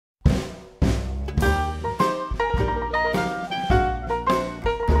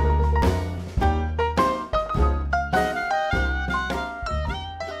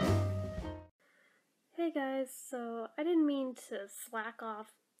to slack off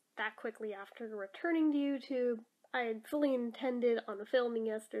that quickly after returning to YouTube. I had fully intended on filming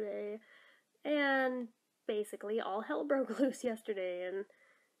yesterday, and basically all hell broke loose yesterday and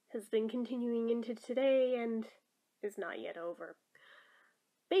has been continuing into today and is not yet over.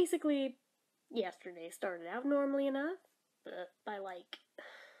 Basically, yesterday started out normally enough, but by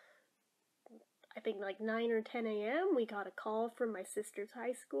I think 9 or 10 a.m. we got a call from my sister's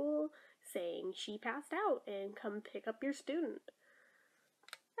high school saying she passed out and come pick up your student.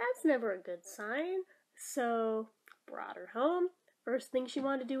 That's never a good sign, so brought her home. First thing she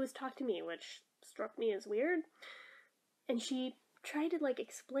wanted to do was talk to me, which struck me as weird. And she tried to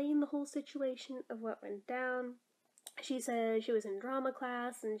explain the whole situation of what went down. She said she was in drama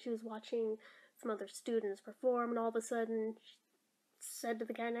class and she was watching some other students perform, and all of a sudden she said to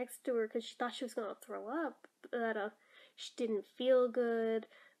the guy next to her, because she thought she was going to throw up, that she didn't feel good,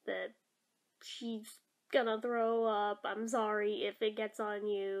 that she's gonna throw up, I'm sorry if it gets on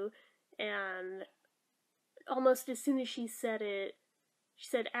you. And almost as soon as she said it, she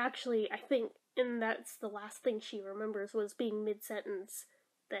said, actually, I think, and that's the last thing she remembers, was being mid-sentence,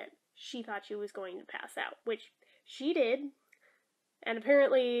 that she thought she was going to pass out, which she did. And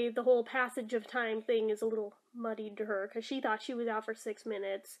apparently the whole passage of time thing is a little muddied to her, because she thought she was out for 6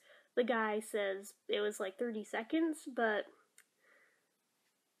 minutes. The guy says it was 30 seconds, but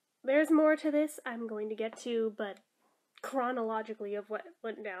there's more to this I'm going to get to, but chronologically of what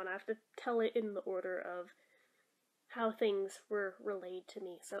went down, I have to tell it in the order of how things were relayed to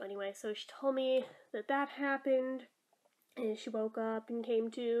me. So anyway, so she told me that happened, and she woke up and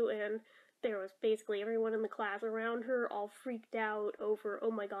came to, and there was basically everyone in the class around her all freaked out over,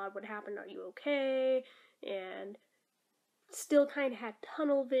 oh my god, what happened, are you okay? And still kind of had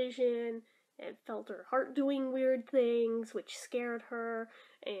tunnel vision, and felt her heart doing weird things, which scared her,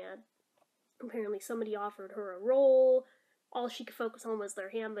 and apparently somebody offered her a roll. All she could focus on was their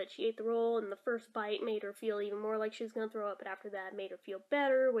hand, but she ate the roll, and the first bite made her feel even more like she was going to throw up, but after that made her feel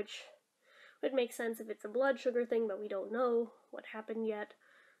better, which would make sense if it's a blood sugar thing, but we don't know what happened yet.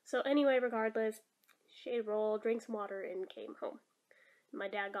 So anyway, regardless, she ate a roll, drank some water, and came home. My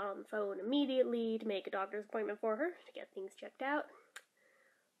dad got on the phone immediately to make a doctor's appointment for her to get things checked out.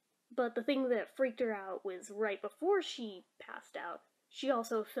 But the thing that freaked her out was right before she passed out, she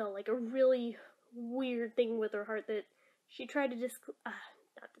also felt a really weird thing with her heart that she tried to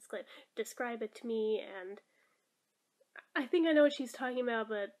describe it to me, and I think I know what she's talking about,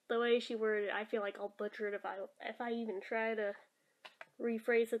 but the way she worded it, I feel like I'll butcher it if I even try to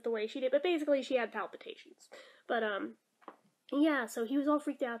rephrase it the way she did. But basically, she had palpitations. But yeah, so he was all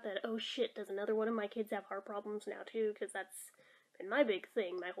freaked out that, oh shit, does another one of my kids have heart problems now too? Because that's been my big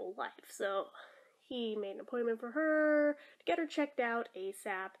thing my whole life. So he made an appointment for her to get her checked out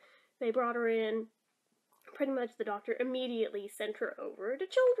ASAP. They brought her in. Pretty much the doctor immediately sent her over to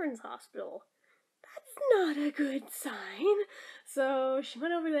Children's Hospital. That's not a good sign. So she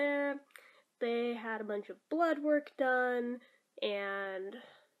went over there. They had a bunch of blood work done, and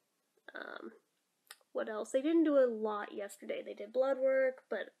what else? They didn't do a lot yesterday. They did blood work,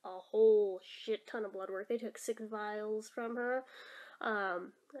 but a whole shit ton of blood work. They took 6 vials from her,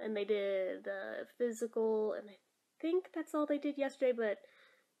 and they did the physical, and I think that's all they did yesterday, but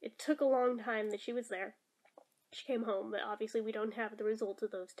it took a long time that she was there. She came home, but obviously we don't have the results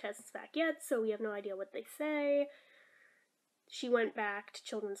of those tests back yet, so we have no idea what they say. She went back to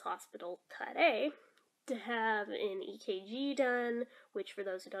Children's Hospital today to have an EKG done, which for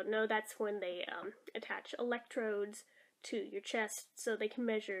those who don't know, that's when they attach electrodes to your chest so they can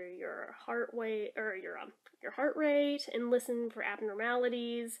measure your heart rate, or your heart rate, and listen for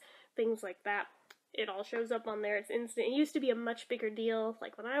abnormalities, things like that. It all shows up on there. It's instant. It used to be a much bigger deal.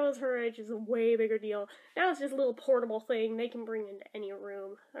 When I was her age, it was a way bigger deal. Now it's just a little portable thing they can bring into any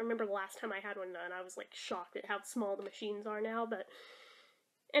room. I remember the last time I had one done, I was shocked at how small the machines are now, but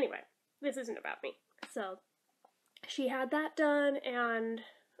anyway, this isn't about me. So she had that done, and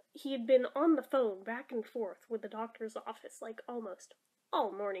he had been on the phone back and forth with the doctor's office almost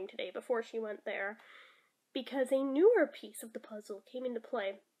all morning today before she went there, because a newer piece of the puzzle came into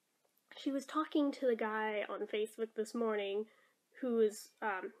play. She was talking to the guy on Facebook this morning who is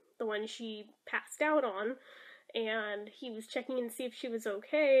the one she passed out on, and he was checking in to see if she was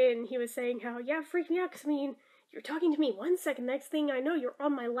okay, and he was saying how, yeah, freaked me out, because you're talking to me 1 second, next thing I know, you're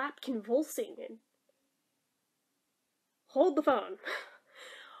on my lap convulsing, and hold the phone.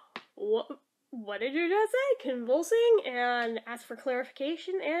 What did you just say? Convulsing? And asked for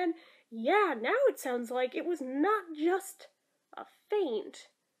clarification, and yeah, now it sounds like it was not just a faint,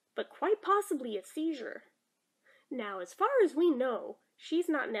 but quite possibly a seizure. Now, as far as we know, she's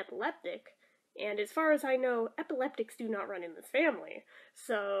not an epileptic, And as far as I know, epileptics do not run in this family.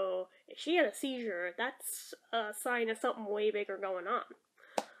 So if she had a seizure, that's a sign of something way bigger going on.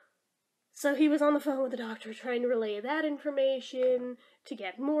 So he was on the phone with the doctor trying to relay that information, to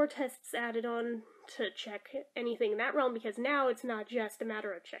get more tests added on to check anything in that realm, because now it's not just a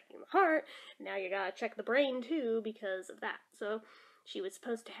matter of checking the heart, now you gotta check the brain too because of that. So she was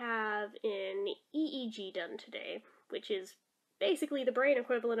supposed to have an EEG done today, which is basically the brain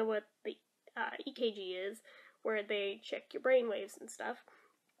equivalent of what the EKG is, where they check your brain waves and stuff.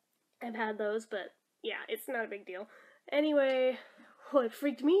 I've had those, but yeah, it's not a big deal. Anyway, what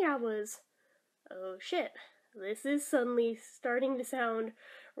freaked me out was, oh shit, this is suddenly starting to sound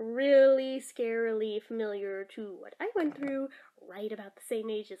really scarily familiar to what I went through right about the same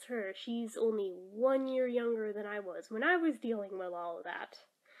age as her. She's only 1 year younger than I was when I was dealing with all of that.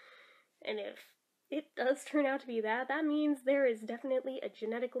 And if it does turn out to be that, that means there is definitely a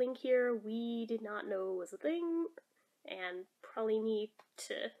genetic link here we did not know was a thing, and probably need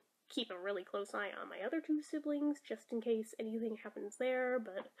to keep a really close eye on my other 2 siblings just in case anything happens there,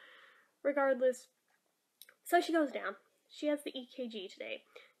 but regardless. So she goes down. She has the EKG today.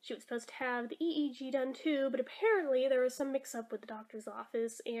 She was supposed to have the EEG done too, but apparently there was some mix-up with the doctor's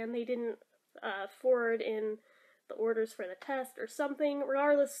office and they didn't forward in the orders for the test or something.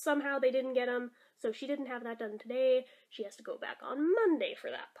 Regardless, somehow they didn't get them, so she didn't have that done today. She has to go back on Monday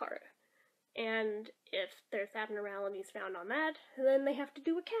for that part. And if there's abnormalities found on that, then they have to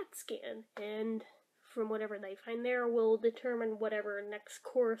do a CAT scan, and from whatever they find there will determine whatever next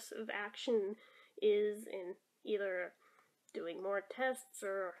course of action is in either doing more tests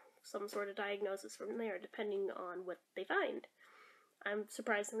or some sort of diagnosis from there, depending on what they find. I'm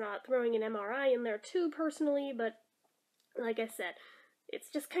surprised they're not throwing an MRI in there too, personally, but like I said, it's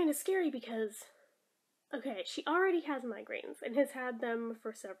just kind of scary because, okay, she already has migraines and has had them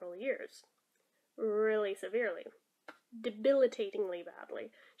for several years. Really severely. Debilitatingly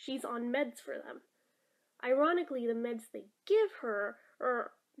badly. She's on meds for them. Ironically, the meds they give her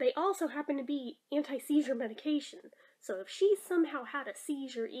they also happen to be anti-seizure medication. So if she somehow had a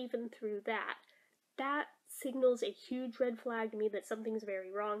seizure even through that, that signals a huge red flag to me that something's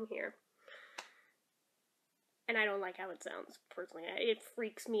very wrong here. And I don't like how it sounds, personally. It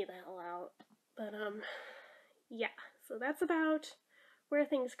freaks me the hell out. But, yeah. So that's about where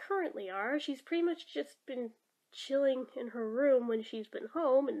things currently are. She's pretty much just been chilling in her room when she's been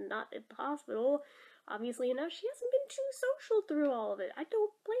home and not at the hospital. Obviously enough, she hasn't been too social through all of it. I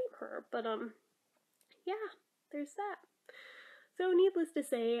don't blame her, but, yeah, there's that. So, needless to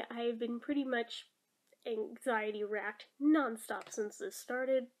say, I've been pretty much anxiety-racked nonstop since this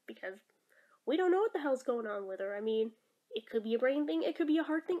started, because we don't know what the hell's going on with her. I mean, it could be a brain thing, it could be a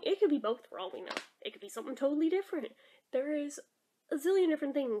heart thing, it could be both for all we know. It could be something totally different. There is a zillion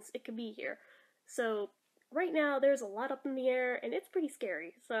different things it could be here. So, right now, there's a lot up in the air, and it's pretty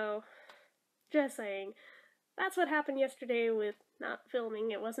scary, so just saying. That's what happened yesterday with not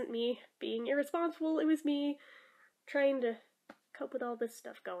filming. It wasn't me being irresponsible, it was me trying to cope with all this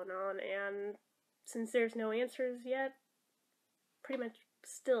stuff going on, and since there's no answers yet, pretty much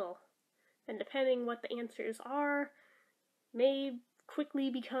still, and depending what the answers are, may quickly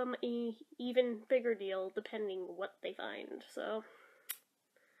become a even bigger deal depending what they find. So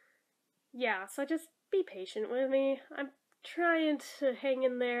yeah, so just be patient with me. I'm trying to hang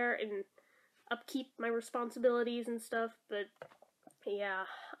in there and upkeep my responsibilities and stuff, but yeah,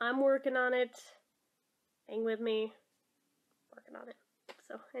 I'm working on it. Hang with me. Working on it.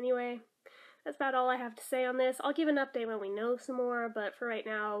 So anyway, that's about all I have to say on this. I'll give an update when we know some more, but for right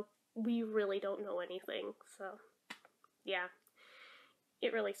now, we really don't know anything. So yeah,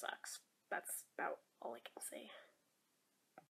 it really sucks. That's about